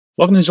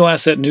Welcome to Digital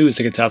Asset News.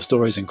 Take the top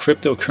stories in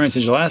cryptocurrency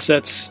digital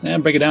assets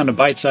and break it down to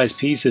bite-sized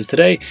pieces.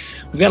 Today,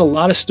 we've got a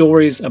lot of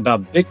stories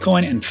about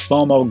Bitcoin and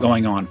FOMO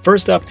going on.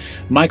 First up,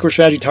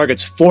 MicroStrategy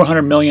targets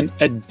 $400 million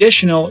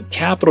additional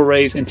capital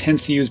raise,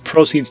 intends to use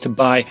proceeds to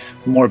buy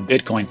more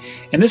Bitcoin.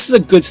 And this is a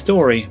good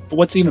story, but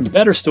what's even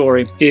better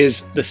story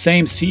is the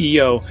same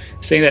CEO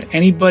saying that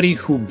anybody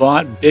who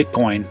bought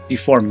Bitcoin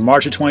before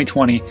March of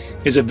 2020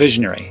 is a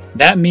visionary.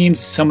 That means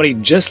somebody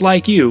just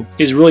like you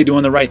is really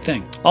doing the right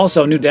thing.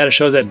 Also, new data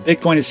shows that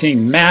Bitcoin is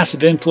seeing massive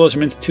inflows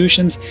from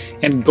institutions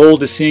and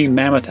gold is seeing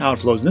mammoth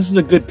outflows. And this is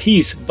a good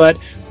piece, but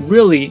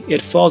really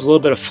it falls a little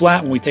bit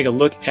flat when we take a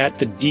look at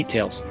the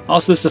details.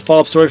 Also, this is a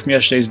follow-up story from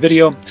yesterday's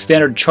video.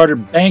 Standard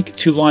Chartered Bank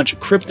to launch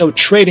crypto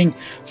trading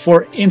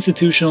for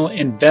institutional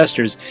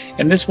investors.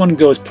 And this one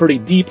goes pretty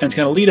deep and it's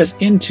going to lead us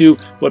into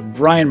what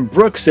Brian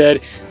Brooks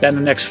said, that in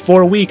the next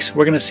 4 weeks,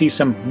 we're going to see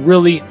some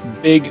really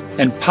big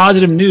and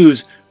positive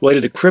news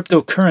related to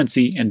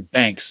cryptocurrency and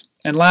banks.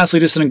 And lastly,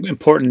 just an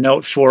important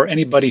note for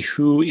anybody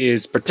who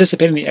is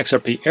participating in the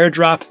XRP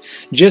airdrop.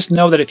 Just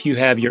know that if you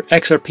have your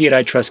XRP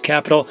at iTRUST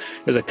Capital,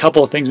 there's a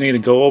couple of things we need to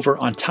go over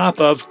on top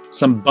of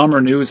some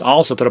bummer news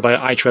also put up by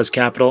iTRUST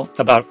Capital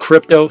about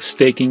crypto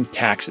staking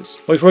taxes.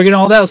 But before we get into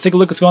all that, let's take a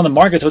look at what's going on in the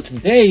market. So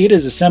today it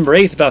is December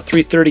 8th, about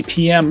 3:30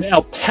 p.m.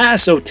 El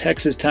Paso,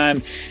 Texas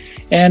time.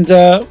 And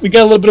we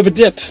got a little bit of a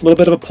dip, a little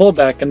bit of a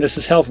pullback, and this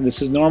is healthy. This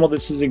is normal.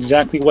 This is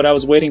exactly what I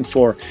was waiting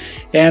for.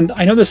 And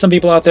I know there's some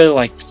people out there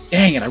like,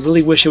 dang it, I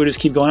really wish it would just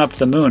keep going up to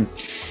the moon.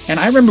 And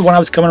I remember when I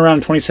was coming around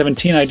in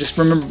 2017, I just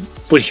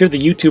would hear the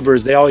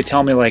YouTubers, they always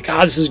tell me like,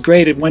 this is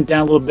great, it went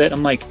down a little bit.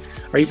 I'm like,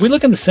 are we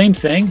looking at the same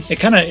thing? It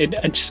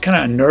just kind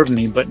of unnerved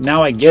me, but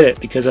now I get it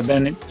because I've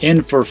been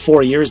in for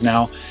 4 years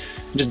now.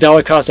 Just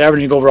dollar cost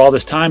averaging over all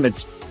this time,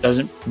 it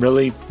doesn't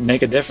really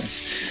make a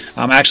difference.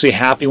 I'm actually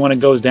happy when it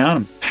goes down.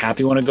 I'm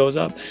happy when it goes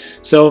up.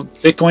 So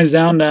Bitcoin's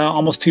down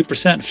almost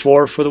 2%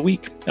 for the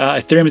week.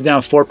 Ethereum is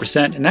down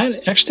 4%, and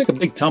that actually took a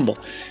big tumble.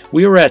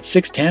 We were at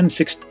 610,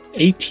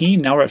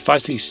 618. Now we're at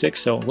 566,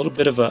 so a little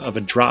bit of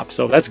a drop.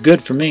 So that's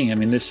good for me. I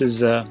mean,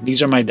 these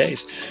are my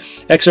days.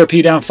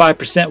 XRP down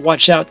 5%.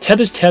 Watch out.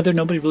 Tether's Tether.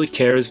 Nobody really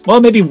cares. Well,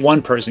 maybe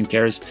one person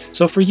cares.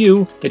 So for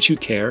you that you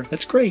care,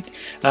 that's great.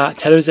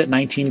 Tether's at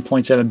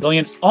 19.7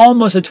 billion,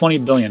 almost at 20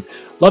 billion.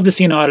 Love to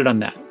see an audit on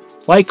that.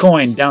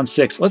 Litecoin down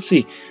 6. Let's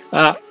see.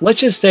 Let's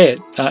just say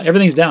it.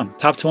 Everything's down.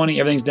 Top 20.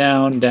 Everything's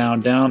down.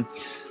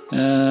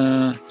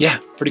 Yeah,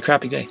 pretty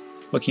crappy day.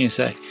 What can you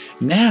say?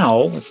 Now,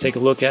 let's take a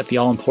look at the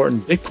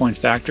all-important Bitcoin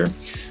factor.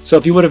 So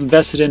if you would have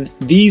invested in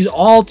these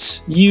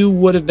alts, you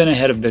would have been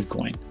ahead of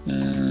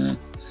Bitcoin.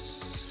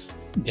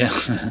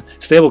 Yeah,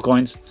 stable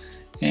coins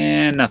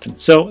and nothing.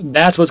 So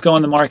that's what's going on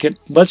in the market.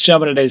 Let's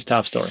jump into today's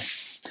top story.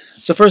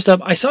 So first up,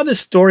 I saw this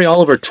story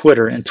all over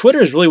Twitter, and Twitter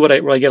is really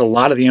where I get a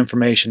lot of the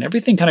information.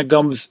 Everything kind of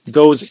goes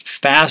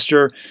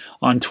faster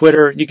on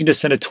Twitter. You can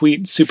just send a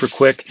tweet super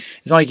quick.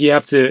 It's not like you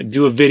have to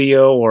do a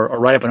video or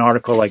write up an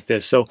article like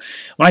this. So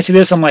when I see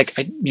this, I'm like,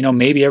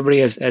 maybe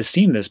everybody has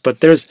seen this, but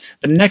there's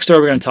the next story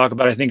we're going to talk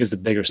about, I think, is the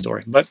bigger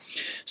story. But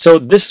so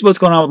this is what's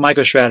going on with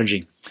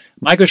MicroStrategy.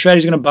 MicroStrategy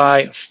is going to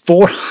buy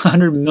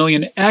 400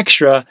 million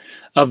extra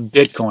of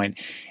Bitcoin.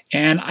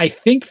 And I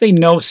think they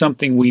know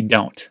something we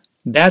don't.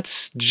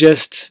 That's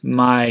just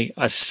my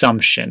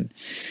assumption.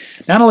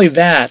 Not only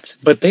that,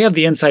 but they have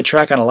the inside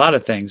track on a lot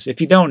of things.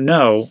 If you don't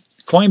know,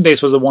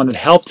 Coinbase was the one that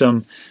helped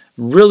them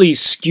really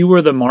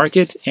skewer the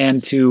market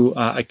and to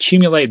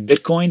accumulate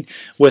Bitcoin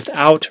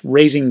without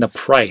raising the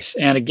price.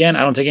 And again,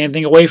 I don't take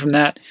anything away from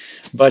that,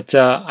 but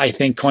I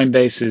think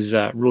Coinbase is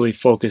really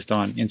focused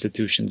on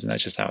institutions, and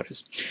that's just how it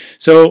is.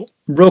 So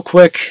real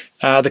quick,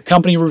 the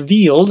company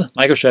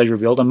MicroStrategy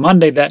revealed on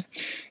Monday that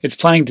it's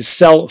planning to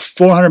sell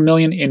 $400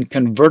 million in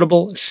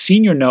convertible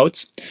senior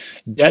notes,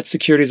 debt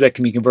securities that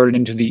can be converted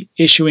into the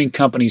issuing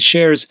company's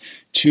shares,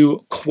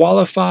 to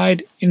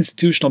qualified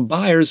institutional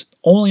buyers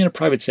only in a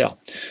private sale.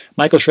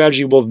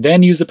 MicroStrategy will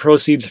then use the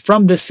proceeds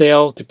from this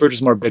sale to purchase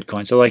more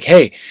Bitcoin. So like,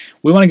 hey,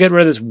 we want to get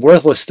rid of this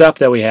worthless stuff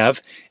that we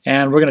have,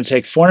 and we're going to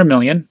take 400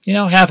 million,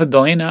 $500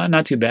 million,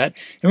 not too bad,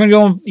 and we're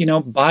going to go,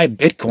 buy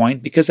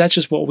Bitcoin because that's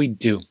just what we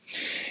do.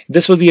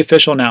 This was the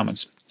official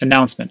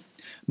announcement.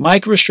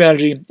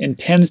 MicroStrategy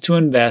intends to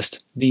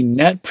invest the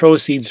net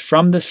proceeds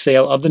from the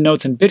sale of the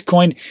notes in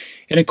Bitcoin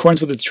in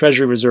accordance with its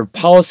Treasury Reserve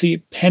policy,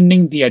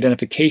 pending the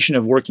identification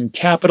of working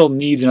capital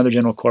needs and other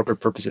general corporate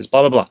purposes,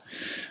 blah, blah, blah.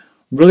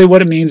 Really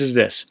what it means is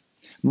this.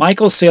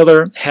 Michael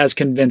Saylor has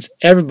convinced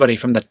everybody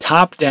from the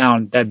top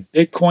down that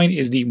Bitcoin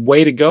is the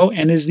way to go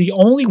and is the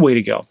only way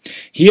to go.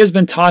 He has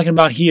been talking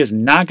about he is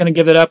not going to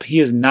give it up. He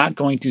is not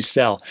going to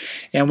sell.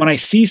 And when I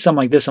see something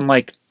like this, I'm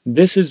like,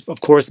 this is,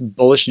 of course,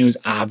 bullish news,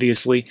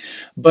 obviously.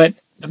 But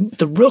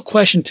the real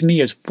question to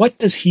me is, what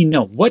does he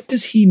know? What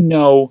does he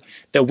know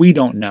that we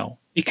don't know?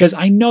 Because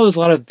I know there's a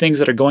lot of things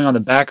that are going on in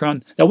the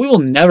background that we will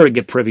never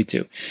get privy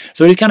to.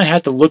 So we kind of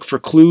have to look for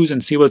clues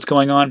and see what's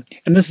going on.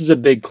 And this is a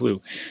big clue.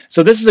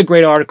 So this is a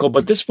great article,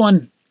 but this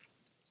one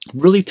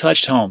really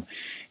touched home.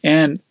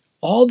 And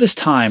all this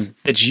time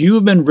that you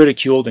have been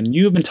ridiculed and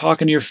you've been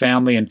talking to your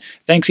family, and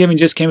Thanksgiving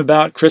just came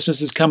about,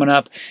 Christmas is coming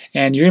up,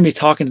 and you're going to be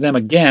talking to them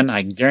again.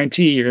 I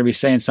guarantee you're going to be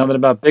saying something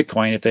about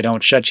Bitcoin if they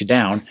don't shut you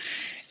down.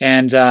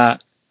 And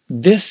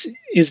this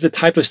is the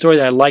type of story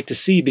that I like to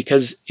see,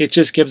 because it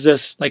just gives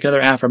us like another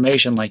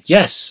affirmation, like,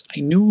 yes, I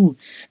knew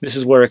this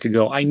is where it could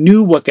go. I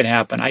knew what could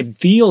happen. I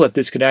feel that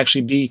this could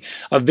actually be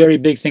a very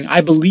big thing.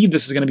 I believe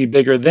this is going to be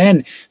bigger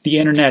than the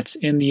internet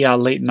in the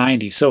late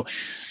 90s. So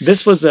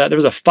this was there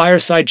was a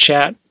fireside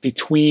chat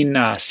between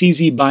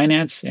CZ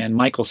Binance and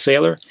Michael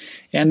Saylor,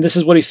 and this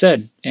is what he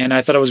said, and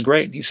I thought it was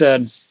great. He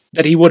said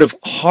that he would have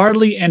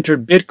hardly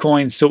entered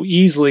Bitcoin so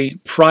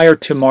easily prior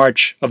to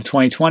March of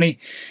 2020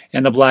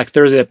 and the Black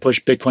Thursday that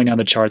pushed Bitcoin down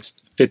the charts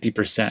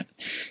 50%.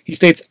 He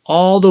states,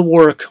 all the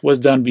work was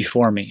done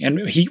before me.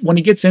 And when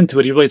he gets into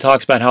it, he really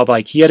talks about how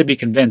like he had to be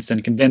convinced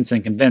and convinced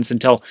and convinced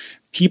until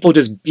people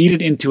just beat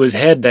it into his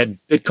head that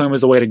Bitcoin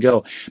was the way to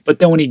go. But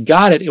then when he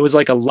got it, it was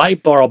like a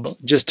light bulb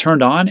just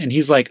turned on, and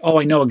he's like, oh,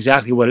 I know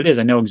exactly what it is.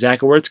 I know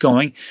exactly where it's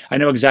going. I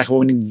know exactly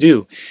what we need to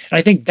do. And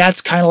I think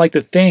that's kind of like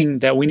the thing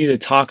that we need to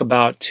talk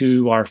about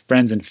to our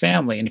friends and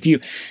family. And if you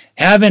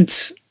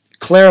haven't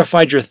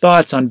clarified your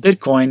thoughts on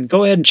Bitcoin,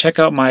 go ahead and check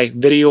out my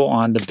video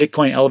on the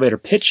Bitcoin elevator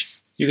pitch.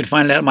 You can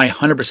find it at my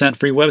 100%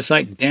 free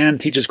website,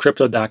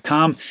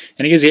 danteachescrypto.com,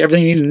 and it gives you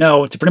everything you need to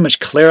know to pretty much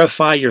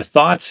clarify your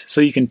thoughts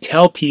so you can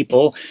tell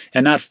people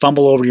and not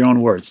fumble over your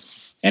own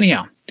words.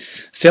 Anyhow,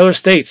 Saylor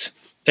states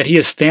that he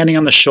is standing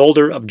on the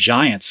shoulder of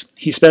giants.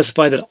 He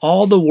specified that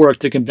all the work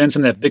to convince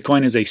him that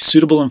Bitcoin is a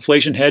suitable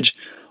inflation hedge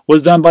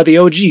was done by the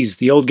OGs,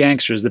 the old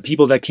gangsters, the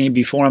people that came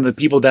before him, the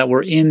people that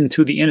were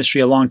into the industry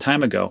a long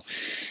time ago.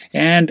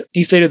 And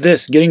he stated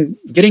this, getting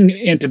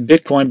into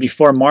Bitcoin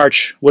before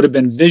March would have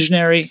been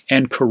visionary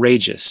and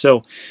courageous.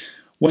 So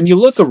when you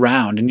look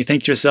around and you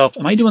think to yourself,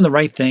 am I doing the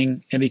right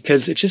thing? And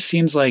because it just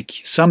seems like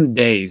some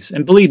days,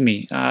 and believe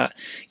me,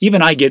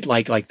 even I get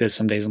like this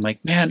some days, I'm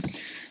like, man,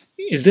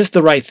 is this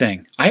the right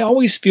thing? I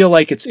always feel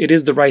like it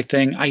is the right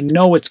thing. I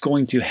know it's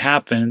going to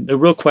happen. The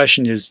real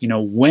question is,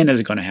 when is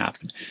it going to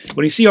happen?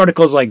 When you see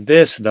articles like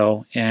this,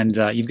 though, and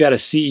you've got a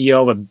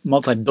CEO of a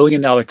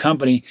multi-billion-dollar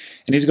company,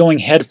 and he's going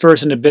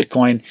headfirst into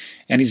Bitcoin,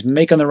 and he's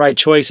making the right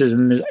choices,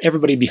 and there's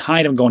everybody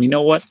behind him going, you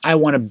know what? I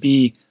want to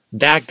be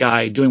that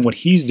guy doing what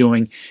he's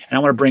doing, and I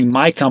want to bring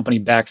my company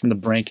back from the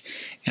brink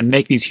and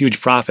make these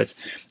huge profits.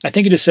 I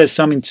think it just says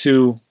something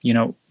to,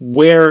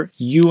 where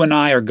you and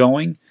I are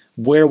going,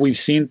 where we've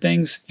seen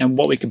things, and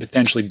what we could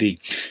potentially be.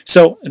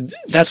 So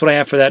that's what I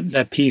have for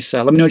that piece.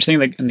 Let me know what you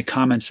think in the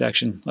comments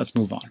section. Let's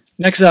move on.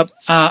 Next up,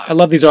 I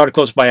love these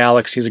articles by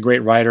Alex. He's a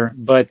great writer,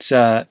 but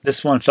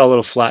this one fell a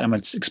little flat. I'm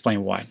going to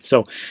explain why.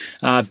 So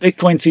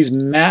Bitcoin sees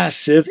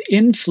massive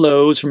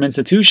inflows from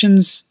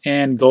institutions,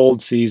 and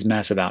gold sees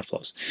massive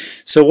outflows.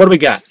 So what do we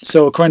got?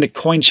 So according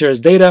to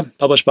CoinShares data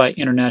published by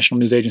international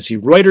news agency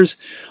Reuters,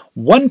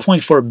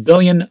 1.4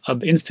 billion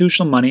of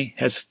institutional money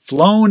has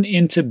flown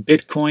into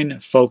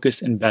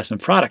Bitcoin-focused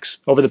investment products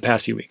over the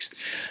past few weeks.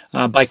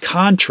 By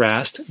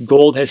contrast,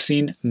 gold has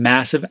seen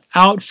massive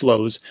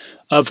outflows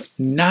of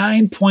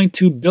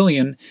 9.2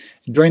 billion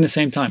during the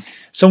same time.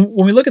 So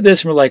when we look at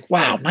this and we're like,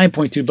 wow, 9.2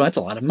 billion, that's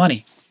a lot of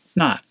money.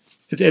 Not.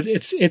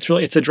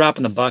 It's a drop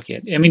in the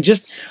bucket. I mean,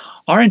 just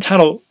our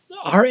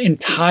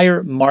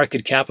entire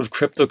market cap of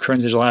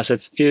cryptocurrency digital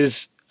assets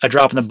is a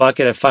drop in the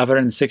bucket at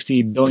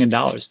 $560 billion.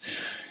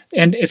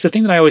 And it's the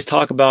thing that I always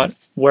talk about,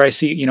 where I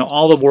see,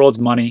 all the world's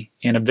money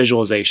in a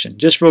visualization.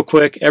 Just real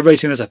quick,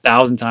 everybody's seen this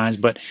 1,000 times,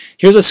 but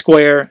here's a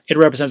square. It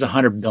represents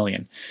 100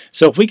 billion.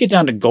 So if we get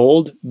down to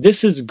gold,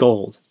 this is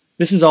gold.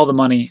 This is all the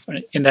money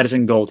in that is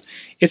in gold.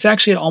 It's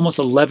actually at almost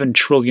 $11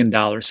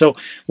 trillion. So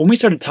when we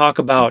start to talk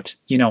about,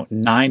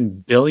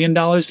 $9 billion,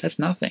 that's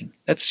nothing.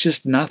 That's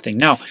just nothing.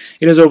 Now,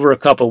 it is over a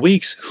couple of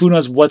weeks. Who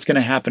knows what's going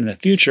to happen in the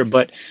future?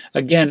 But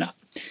again,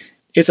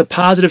 it's a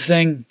positive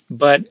thing,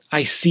 but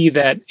I see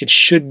that it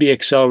should be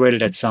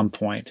accelerated at some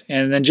point.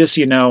 And then just,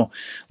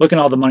 looking at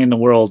all the money in the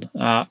world,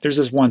 there's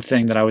this one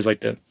thing that I always like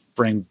to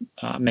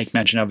make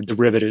mention of,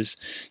 derivatives,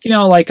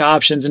 like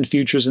options and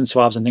futures and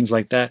swaps and things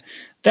like that.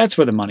 That's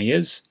where the money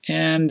is,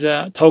 and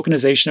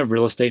tokenization of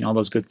real estate and all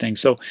those good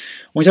things. So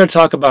when we start to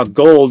talk about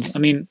gold, I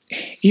mean,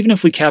 even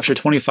if we capture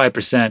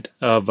 25%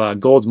 of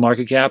gold's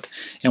market cap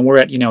and we're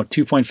at,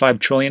 2.5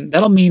 trillion,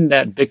 that'll mean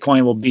that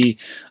Bitcoin will be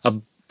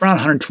around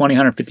 $120,000,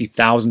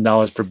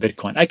 $150,000 per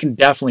Bitcoin. I can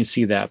definitely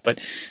see that, but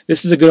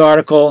this is a good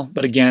article,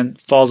 but again,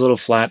 falls a little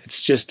flat.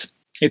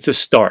 It's a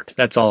start.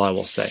 That's all I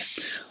will say.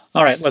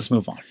 All right, let's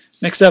move on.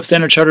 Next up,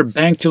 Standard Chartered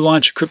Bank to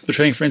launch crypto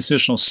trading for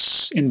institutional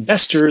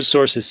investors,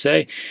 sources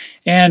say.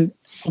 And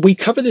we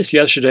covered this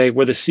yesterday,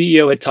 where the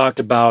CEO had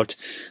talked about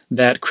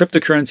that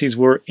cryptocurrencies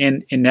were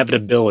in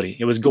inevitability.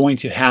 It was going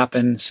to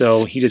happen,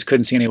 so he just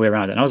couldn't see any way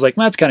around it. And I was like,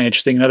 well, that's kind of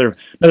interesting.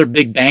 Another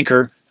big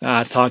banker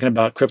talking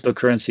about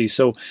cryptocurrency.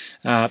 So,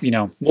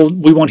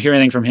 we won't hear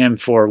anything from him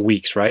for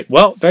weeks, right?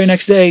 Well, very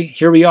next day,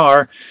 here we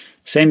are.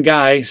 Same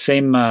guy, there's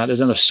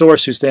another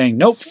source who's saying,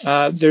 nope,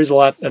 there's a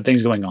lot of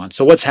things going on.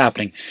 So what's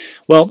happening?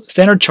 Well,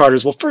 Standard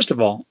Chartered, first of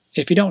all,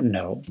 if you don't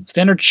know,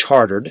 Standard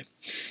Chartered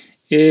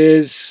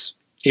is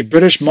a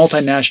British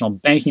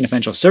multinational banking and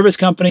financial service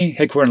company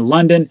headquartered in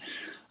London.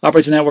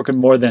 Operates a network of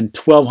more than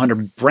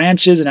 1,200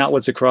 branches and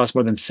outlets across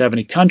more than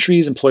 70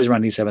 countries, employs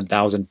around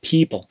 87,000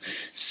 people.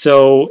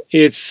 So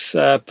it's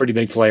a pretty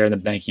big player in the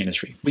banking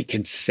industry, we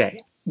can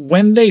say.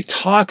 When they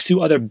talk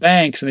to other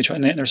banks and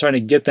they're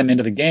starting to get them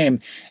into the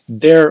game,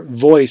 their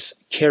voice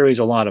carries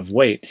a lot of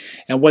weight.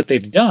 And what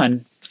they've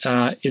done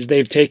is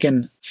they've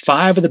taken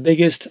 5 of the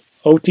biggest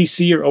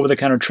OTC or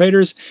over-the-counter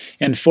traders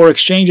and 4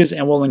 exchanges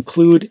and will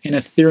include an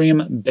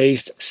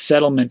Ethereum-based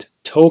settlement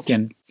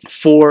token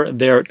for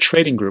their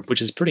trading group,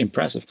 which is pretty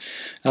impressive.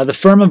 The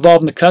firm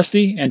involved in the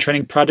custody and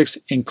trading projects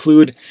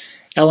include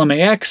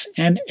LMAX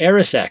and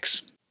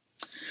ErisX.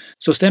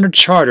 So Standard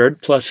Chartered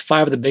plus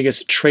 5 of the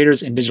biggest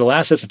traders in digital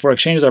assets and 4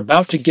 exchanges are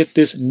about to get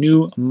this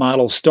new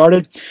model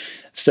started.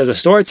 Says a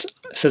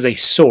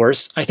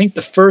source. I think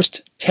the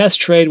first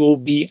test trade will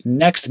be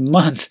next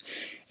month,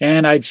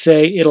 and I'd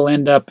say it'll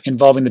end up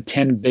involving the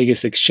 10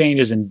 biggest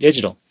exchanges in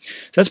digital.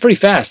 So that's pretty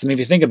fast. I mean, if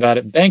you think about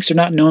it, banks are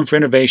not known for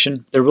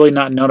innovation. They're really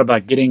not known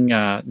about getting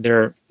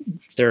their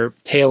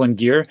tail in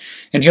gear.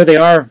 And here they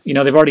are,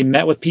 they've already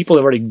met with people,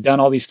 they've already done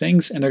all these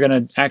things, and they're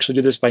going to actually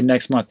do this by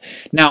next month.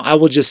 Now, I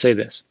will just say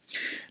this.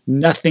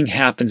 Nothing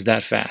happens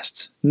that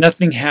fast.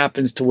 Nothing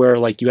happens to where,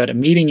 like, you had a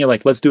meeting, you're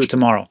like, let's do it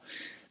tomorrow.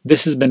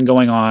 This has been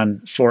going on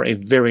for a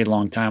very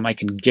long time. I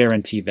can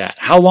guarantee that.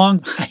 How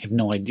long? I have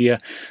no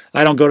idea.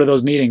 I don't go to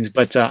those meetings,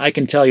 but I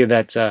can tell you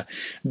that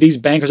these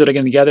bankers that are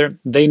getting together,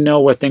 they know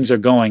where things are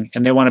going,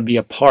 and they want to be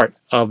a part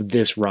of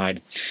this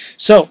ride.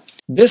 So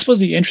this was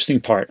the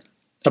interesting part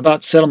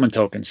about settlement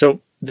tokens.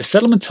 So the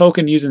settlement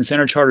token used in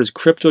Standard Chartered's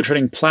crypto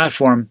trading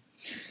platform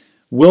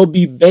will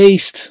be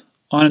based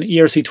on an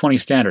ERC-20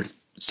 standard.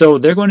 So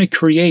they're going to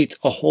create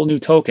a whole new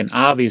token,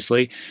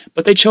 obviously,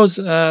 but they chose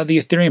the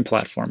Ethereum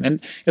platform. And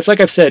it's like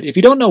I've said, if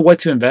you don't know what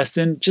to invest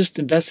in, just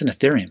invest in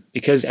Ethereum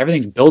because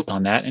everything's built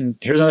on that. And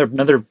here's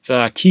another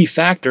key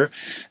factor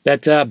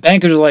that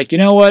bankers are like, you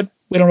know what?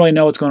 We don't really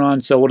know what's going on,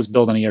 so we'll just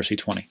build an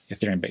ERC-20,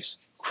 Ethereum base.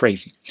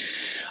 Crazy.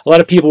 A lot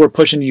of people were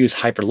pushing to use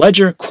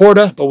Hyperledger,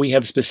 Corda, but we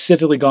have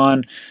specifically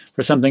gone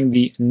for something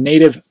the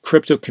native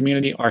crypto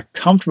community are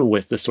comfortable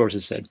with, the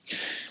sources said.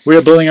 We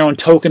are building our own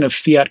token of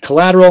fiat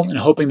collateral and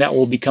hoping that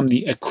will become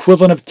the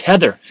equivalent of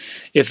Tether.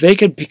 If they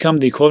could become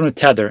the equivalent of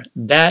Tether,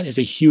 that is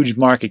a huge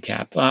market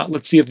cap.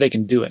 Let's see if they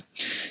can do it.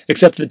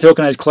 Except that the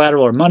tokenized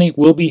collateral or money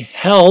will be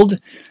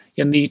held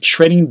in the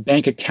trading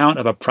bank account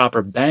of a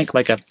proper bank,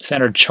 like a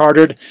Standard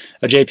Chartered,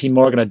 a JP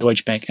Morgan, a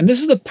Deutsche Bank. And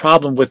this is the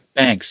problem with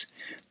banks.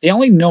 They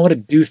only know how to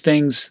do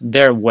things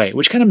their way,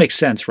 which kind of makes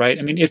sense, right?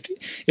 I mean,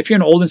 if you're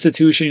an old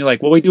institution, you're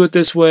like, well, we do it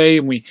this way,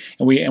 and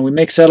we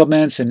make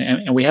settlements,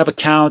 and we have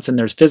accounts, and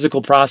there's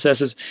physical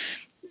processes.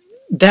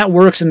 That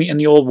works in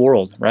the old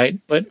world, right?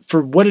 But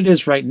for what it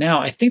is right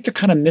now, I think they're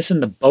kind of missing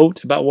the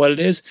boat about what it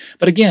is.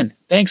 But again,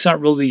 banks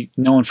aren't really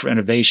known for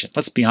innovation.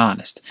 Let's be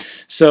honest.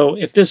 So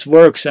if this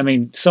works, I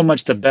mean, so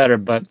much the better.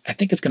 But I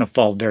think it's going to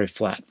fall very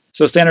flat.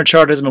 So Standard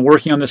Chartered has been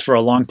working on this for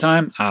a long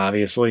time,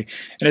 obviously,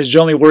 and is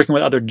generally working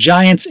with other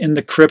giants in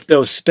the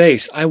crypto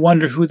space. I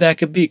wonder who that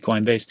could be,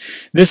 Coinbase.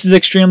 This is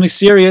extremely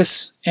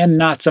serious and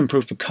not some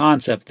proof of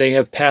concept. They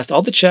have passed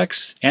all the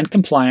checks and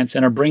compliance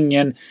and are bringing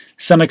in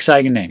some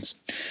exciting names.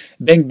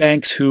 Big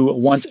banks who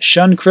once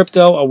shunned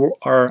crypto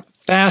are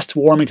fast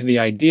warming to the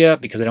idea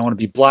because they don't want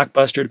to be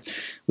blockbustered,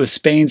 with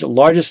Spain's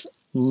largest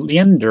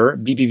lender,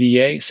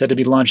 BBVA, said to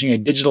be launching a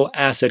digital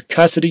asset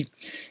custody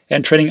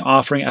and trading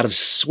offering out of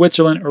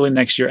Switzerland early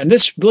next year. And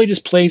this really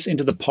just plays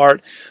into the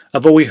part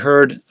of what we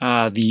heard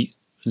the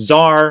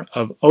czar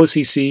of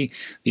OCC,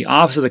 the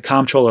Office of the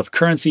Comptroller of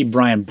Currency,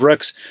 Brian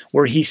Brooks,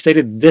 where he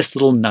stated this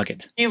little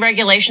nugget. New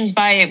regulations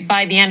by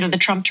the end of the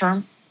Trump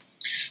term?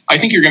 I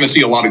think you're going to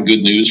see a lot of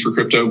good news for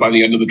crypto by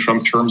the end of the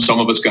Trump term.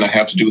 Some of it's going to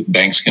have to do with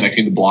banks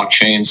connecting to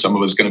blockchain. Some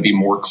of it's going to be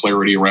more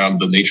clarity around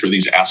the nature of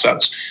these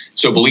assets.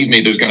 So believe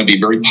me, there's going to be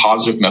very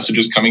positive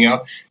messages coming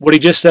out. What he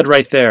just said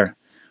right there.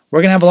 We're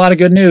going to have a lot of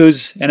good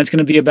news, and it's going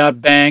to be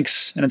about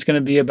banks, and it's going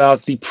to be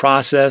about the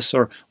process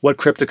or what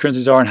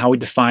cryptocurrencies are and how we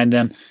define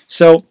them.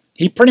 So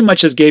he pretty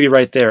much just gave you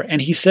right there.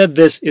 And he said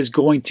this is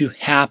going to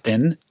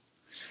happen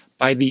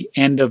by the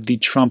end of the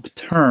Trump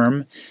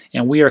term,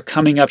 and we are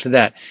coming up to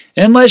that.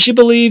 Unless you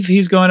believe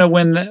he's going to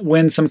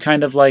win some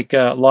kind of like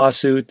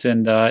lawsuit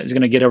and is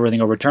going to get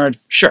everything overturned,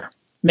 sure,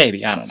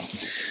 maybe, I don't know.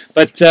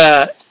 But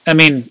I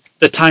mean,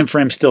 the time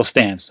frame still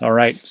stands, all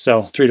right?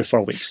 So 3 to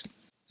 4 weeks.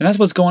 And that's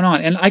what's going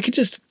on. And I could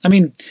just, I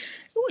mean,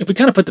 if we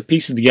kind of put the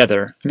pieces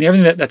together, I mean,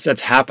 everything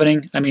that's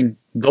happening, I mean,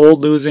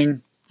 gold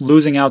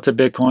losing out to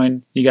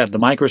Bitcoin. You got the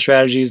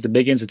MicroStrategies, the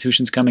big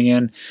institutions coming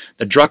in,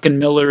 the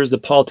Druckenmillers, the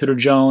Paul Tudor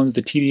Jones,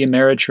 the TD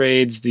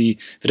Ameritrades, the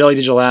Fidelity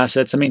Digital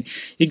Assets. I mean,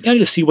 you can kind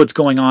of just see what's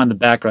going on in the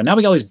background. Now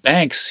we got all these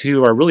banks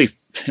who are really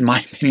in my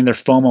opinion, they're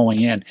FOMOing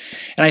in.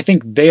 And I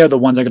think they are the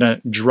ones that are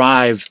going to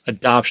drive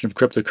adoption of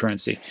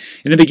cryptocurrency.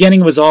 In the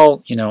beginning, it was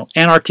all,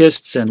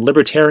 anarchists and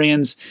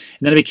libertarians,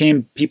 and then it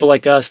became people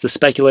like us, the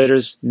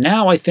speculators.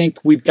 Now I think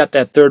we've got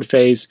that third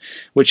phase,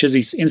 which is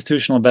these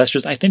institutional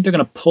investors. I think they're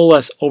going to pull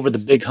us over the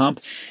big hump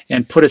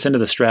and put us into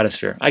the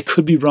stratosphere. I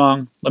could be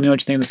wrong. Let me know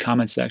what you think in the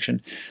comments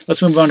section.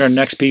 Let's move on to our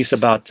next piece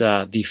about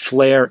the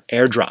Flare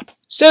airdrop.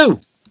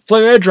 So,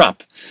 Flare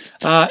airdrop.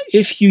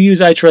 If you use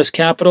iTrust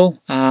Capital,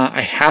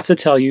 I have to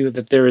tell you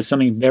that there is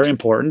something very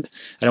important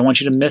I don't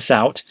want you to miss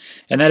out,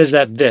 and that is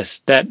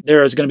that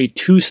there is going to be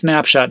 2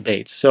 snapshot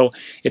dates. So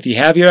if you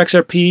have your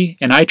XRP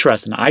and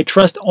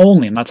iTrust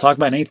only, I'm not talking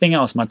about anything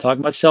else. I'm not talking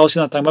about Celsius,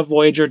 I'm not talking about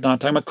Voyager, I'm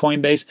not talking about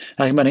Coinbase, I'm not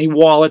talking about any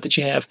wallet that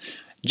you have,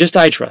 just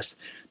iTrust.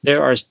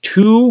 There are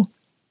 2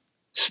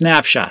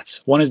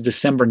 snapshots. One is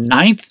December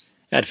 9th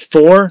at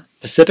 4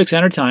 Pacific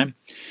Standard Time.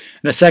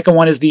 And the second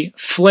one is the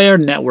Flare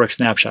network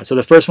snapshot. So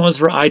the first one was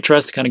for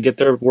iTrust to kind of get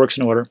their works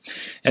in order.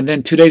 And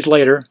then 2 days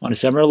later, on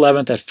December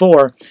 11th at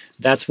 4,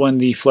 that's when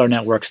the Flare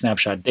network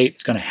snapshot date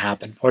is going to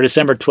happen, or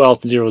December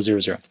 12th,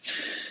 000.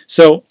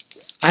 So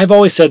I've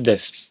always said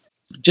this.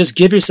 Just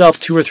give yourself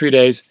 2 or 3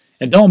 days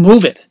and don't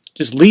move it.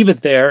 Just leave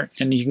it there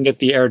and you can get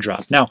the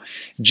airdrop. Now,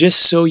 just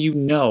so you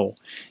know,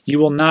 you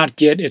will not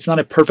get, it's not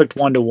a perfect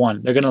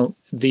one-to-one. They're going to,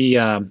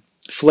 the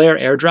Flare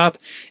airdrop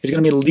is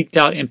going to be leaked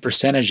out in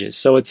percentages.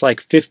 So it's like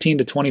 15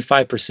 to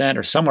 25%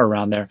 or somewhere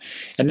around there.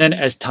 And then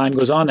as time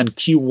goes on, then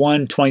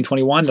Q1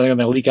 2021, they're going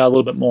to leak out a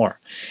little bit more.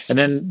 And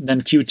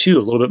then Q2, a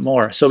little bit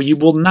more. So you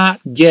will not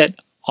get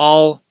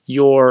all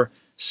your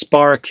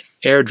Spark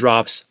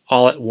airdrops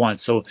all at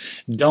once. So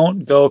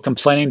don't go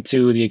complaining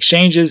to the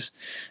exchanges,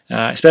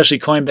 especially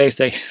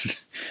Coinbase.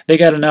 They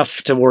got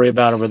enough to worry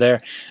about over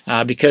there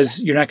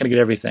because you're not going to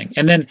get everything.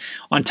 And then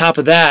on top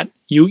of that,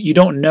 you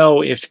don't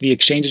know if the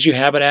exchanges you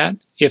have it at,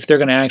 if they're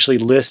going to actually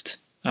list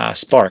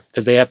Spark,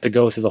 because they have to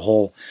go through the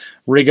whole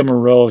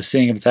rigmarole of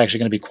seeing if it's actually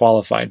going to be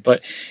qualified.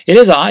 But it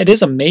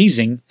is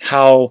amazing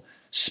how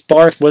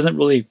Spark wasn't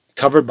really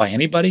covered by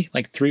anybody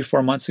like 3 or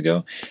 4 months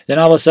ago. Then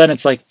all of a sudden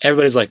it's like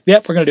everybody's like,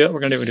 yep, we're gonna do it, we're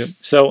gonna do it.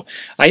 So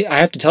I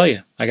have to tell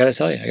you, I gotta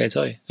tell you,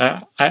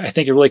 I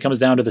think it really comes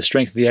down to the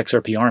strength of the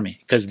XRP army,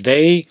 because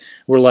they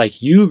were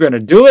like, you're gonna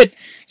do it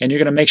and you're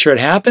gonna make sure it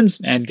happens,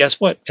 and guess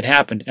what? It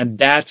happened. And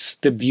that's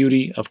the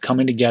beauty of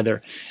coming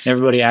together and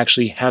everybody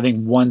actually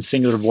having one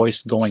singular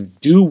voice going,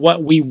 do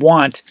what we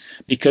want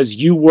because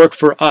you work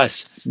for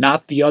us,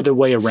 not the other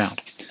way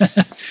around.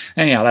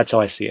 Anyhow, that's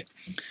how I see it.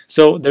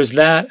 So there's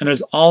that, and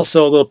there's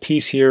also a little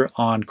piece here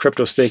on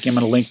crypto staking. I'm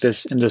going to link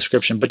this in the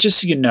description. But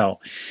just so you know,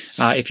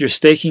 if you're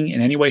staking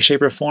in any way,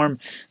 shape, or form,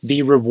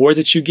 the rewards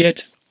that you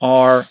get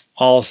are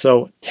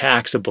also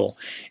taxable.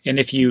 And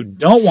if you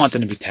don't want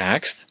them to be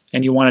taxed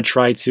and you want to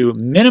try to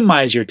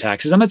minimize your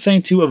taxes, I'm not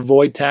saying to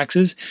avoid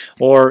taxes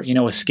or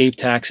escape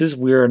taxes.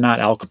 We're not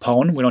Al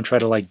Capone. We don't try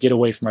to like get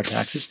away from our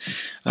taxes.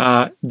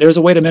 There's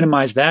a way to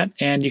minimize that,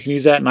 and you can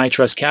use that in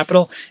iTrust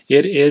Capital.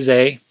 It is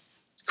a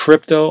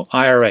crypto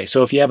IRA.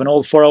 So if you have an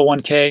old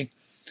 401k,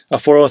 a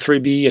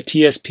 403b, a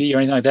TSP, or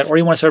anything like that, or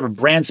you want to start up a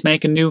brand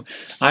spanking new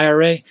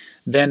IRA,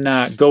 then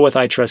go with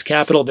iTrust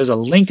Capital. There's a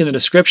link in the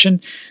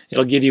description.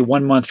 It'll give you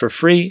 1 month for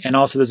free, and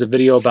also there's a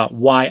video about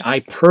why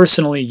I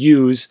personally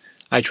use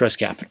iTrust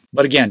Capital.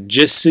 But again,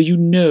 just so you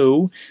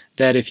know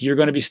that if you're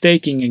going to be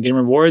staking and getting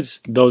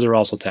rewards, those are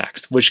also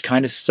taxed, which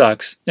kind of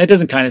sucks. It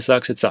doesn't kind of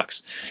sucks, it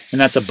sucks.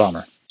 And that's a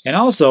bummer. And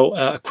also,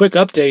 a quick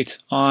update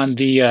on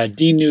the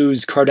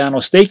DNews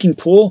Cardano staking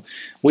pool.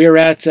 We are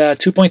at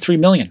 2.3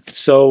 million.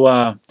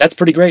 So that's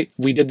pretty great.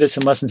 We did this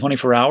in less than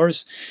 24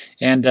 hours.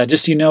 And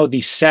just so you know,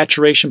 the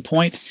saturation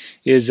point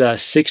is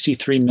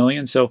 63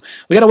 million. So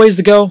we got a ways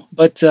to go,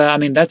 but I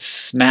mean,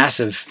 that's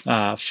massive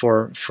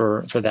for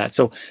that.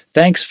 So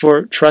thanks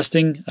for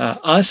trusting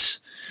us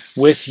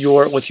with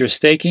your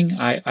staking.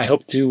 I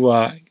hope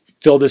to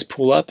fill this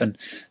pool up and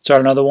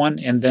start another one,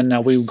 and then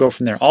we will go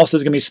from there. Also,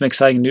 there's going to be some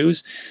exciting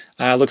news.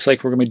 Looks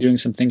like we're going to be doing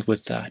some things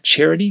with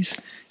charities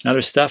and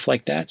other stuff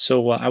like that,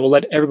 so I will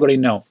let everybody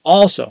know.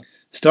 Also,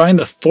 starting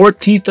the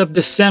 14th of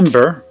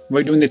December,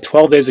 we're doing the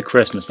 12 days of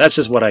Christmas. That's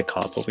just what I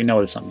call it, but we know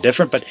it's something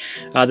different. But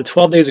the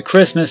 12 days of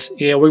Christmas,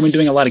 we're going to be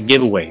doing a lot of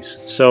giveaways.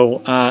 So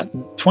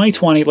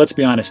 2020, let's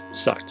be honest,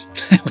 sucked.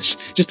 It was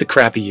just a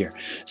crappy year.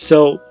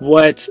 So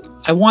what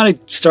I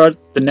want to start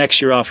the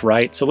next year off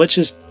right. So let's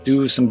just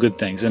do some good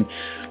things. And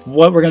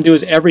what we're going to do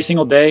is every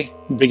single day,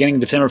 beginning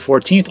December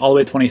 14th all the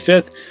way to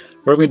 25th,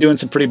 we're going to be doing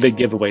some pretty big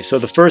giveaways. So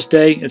the first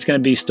day, it's going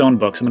to be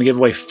STONEBOOKs. I'm going to give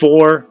away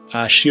 4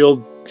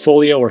 Shield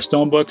Folio or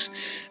STONEBOOKs,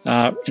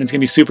 and it's going to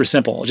be super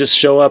simple. Just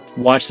show up,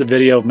 watch the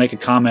video, make a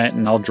comment,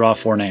 and I'll draw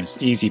 4 names.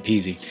 Easy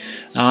peasy.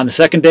 On the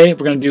second day,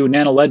 we're going to do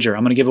Nano Ledger.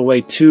 I'm going to give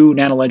away 2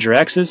 Nano Ledger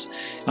X's.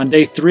 On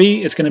day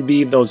 3, it's going to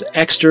be those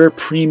extra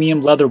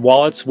premium leather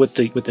wallets with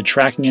the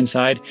tracking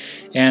inside,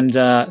 and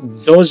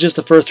those are just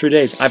the first 3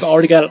 days. I've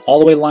already got it all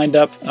the way lined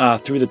up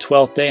through the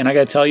 12th day, and I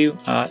got to tell you,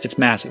 it's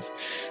massive.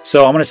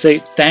 So I'm going to say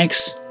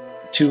thanks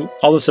to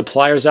all the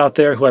suppliers out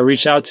there who I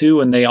reached out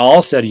to, and they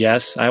all said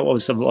yes. I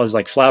was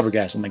like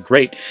flabbergasted. I'm like,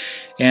 great.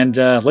 And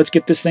let's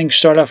get this thing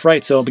started off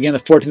right. So it'll begin the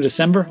 14th of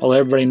December. I'll let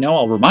everybody know.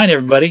 I'll remind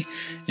everybody,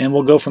 and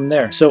we'll go from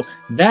there. So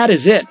that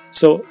is it.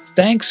 So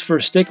thanks for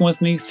sticking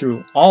with me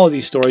through all of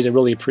these stories. I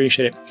really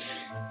appreciate it.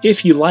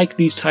 If you like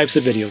these types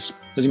of videos,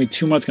 there's going to be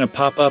 2 more that's going to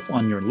pop up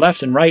on your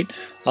left and right.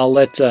 I'll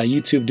let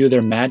YouTube do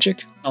their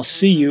magic. I'll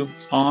see you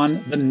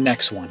on the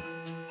next one.